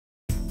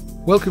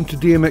Welcome to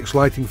DMX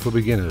Lighting for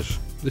Beginners.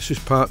 This is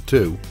part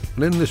 2,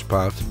 and in this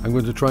part I'm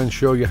going to try and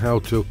show you how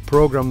to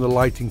program the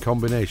lighting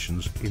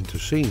combinations into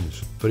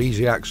scenes for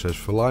easy access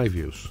for live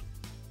use.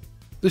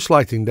 This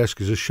lighting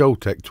desk is a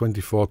Showtec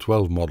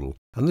 2412 model,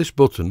 and this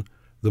button,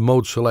 the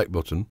Mode Select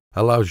button,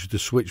 allows you to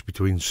switch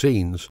between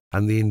scenes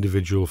and the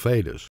individual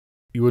faders.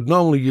 You would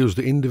normally use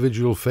the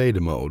individual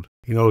fader mode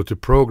in order to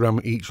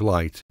program each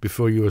light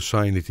before you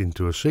assign it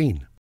into a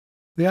scene.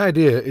 The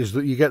idea is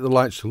that you get the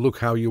lights to look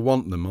how you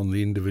want them on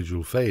the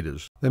individual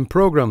faders, then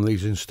program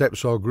these in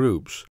steps or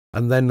groups,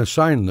 and then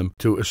assign them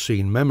to a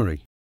scene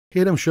memory.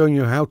 Here I'm showing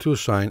you how to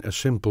assign a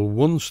simple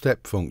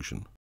one-step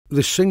function.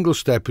 This single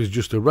step is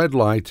just a red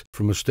light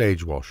from a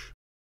stage wash.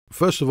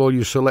 First of all,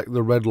 you select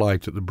the red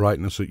light at the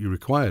brightness that you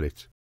require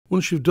it.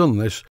 Once you've done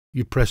this,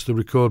 you press the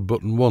record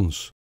button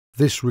once.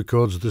 This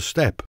records the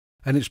step,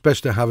 and it's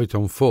best to have it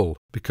on full,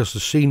 because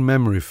the scene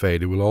memory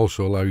fader will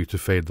also allow you to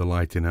fade the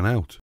light in and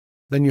out.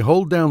 Then you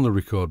hold down the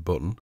record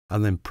button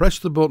and then press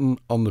the button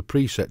on the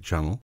preset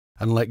channel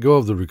and let go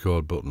of the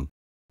record button.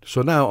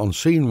 So now on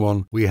scene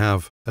 1 we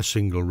have a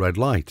single red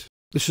light.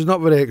 This is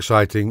not very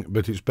exciting,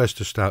 but it's best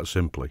to start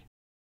simply.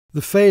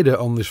 The fader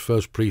on this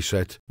first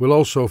preset will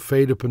also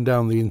fade up and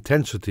down the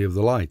intensity of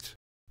the light,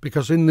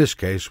 because in this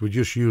case we're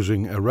just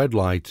using a red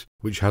light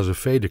which has a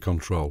fader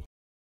control.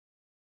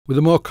 With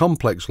a more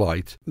complex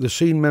light, the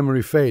scene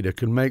memory fader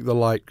can make the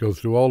light go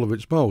through all of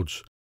its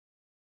modes.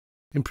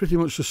 In pretty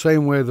much the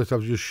same way that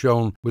I've just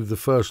shown with the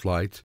first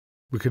light,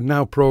 we can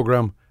now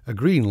program a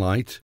green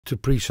light to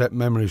preset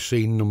memory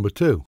scene number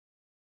 2.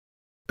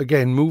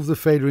 Again, move the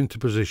fader into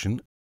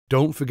position.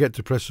 Don't forget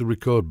to press the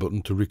record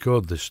button to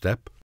record this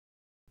step.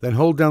 Then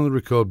hold down the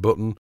record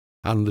button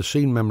and the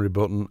scene memory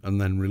button and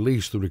then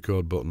release the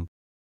record button.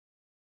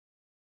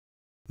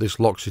 This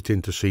locks it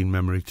into scene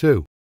memory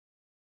 2.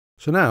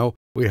 So now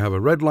we have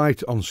a red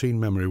light on scene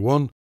memory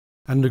 1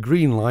 and a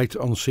green light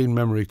on scene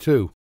memory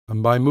 2.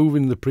 And by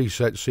moving the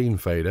preset scene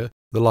fader,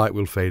 the light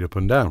will fade up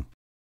and down.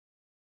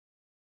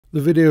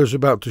 The video is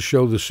about to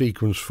show the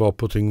sequence for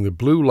putting the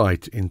blue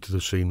light into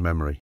the scene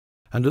memory,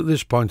 and at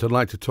this point I'd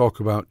like to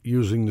talk about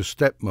using the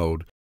step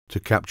mode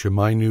to capture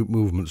minute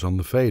movements on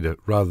the fader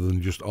rather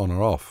than just on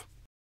or off.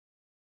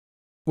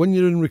 When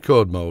you're in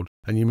record mode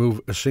and you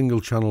move a single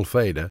channel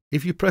fader,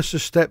 if you press the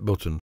step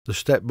button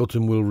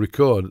will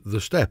record the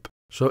step.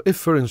 So if,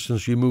 for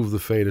instance, you move the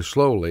fader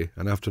slowly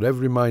and after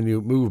every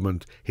minute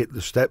movement hit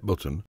the step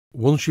button,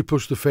 once you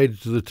push the fader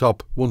to the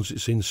top, once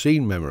it's in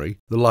scene memory,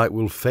 the light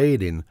will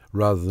fade in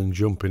rather than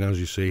jump in as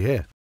you see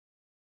here.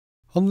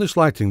 On this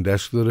lighting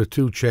desk there are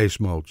 2 chase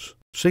modes,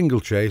 single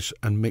chase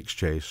and mixed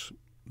chase.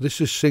 This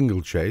is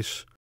single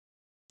chase.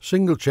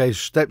 Single chase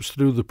steps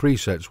through the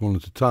presets one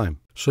at a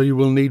time, so you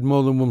will need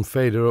more than one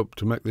fader up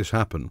to make this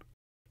happen.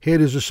 Here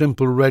is a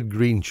simple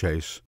red-green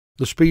chase.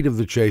 The speed of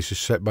the chase is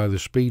set by the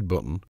speed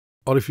button,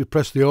 or if you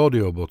press the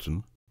audio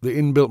button, the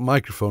inbuilt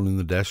microphone in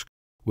the desk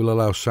will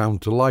allow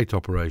sound to light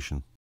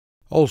operation.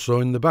 Also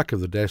in the back of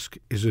the desk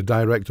is a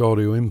direct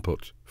audio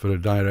input for a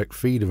direct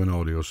feed of an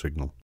audio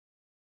signal.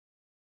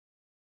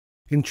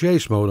 In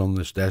chase mode on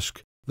this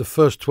desk, the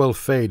first 12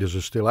 faders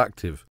are still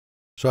active,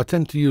 so I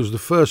tend to use the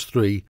first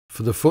 3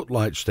 for the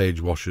footlight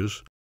stage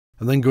washers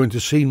and then go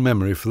into scene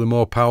memory for the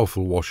more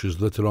powerful washers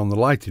that are on the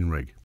lighting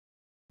rig.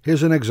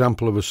 Here's an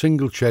example of a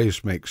single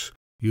chase mix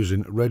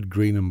using red,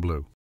 green and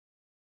blue.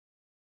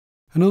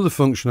 Another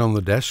function on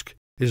the desk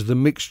is the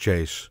mix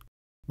chase,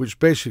 which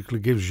basically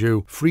gives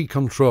you free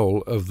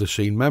control of the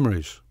scene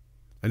memories.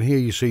 And here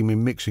you see me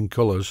mixing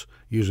colours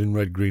using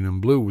red, green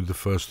and blue with the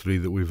first 3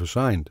 that we've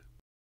assigned.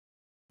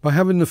 By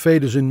having the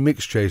faders in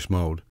mix chase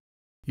mode,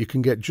 you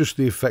can get just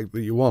the effect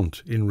that you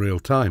want in real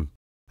time,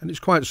 and it's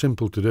quite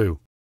simple to do.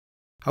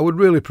 I would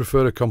really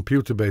prefer a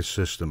computer-based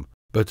system,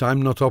 but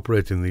I'm not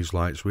operating these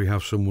lights. We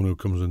have someone who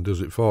comes and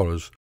does it for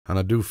us, and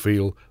I do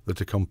feel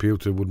that a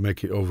computer would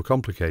make it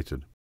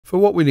overcomplicated. For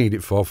what we need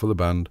it for the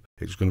band,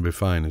 it's going to be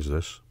fine as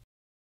this.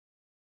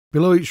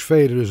 Below each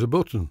fader is a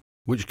button,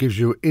 which gives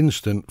you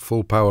instant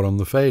full power on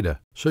the fader,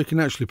 so you can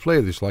actually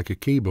play this like a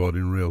keyboard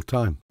in real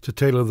time, to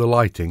tailor the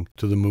lighting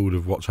to the mood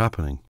of what's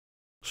happening.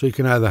 So you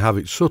can either have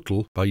it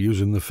subtle by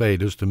using the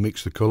faders to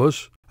mix the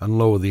colours and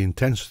lower the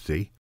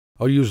intensity,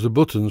 or use the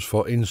buttons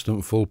for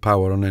instant full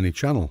power on any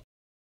channel.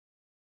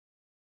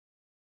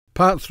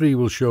 Part 3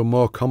 will show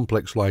more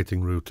complex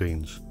lighting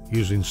routines,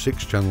 using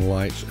 6-channel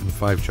lights and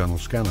 5-channel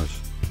scanners.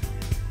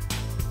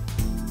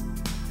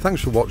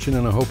 Thanks for watching,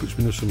 and I hope it's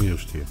been of some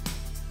use to you.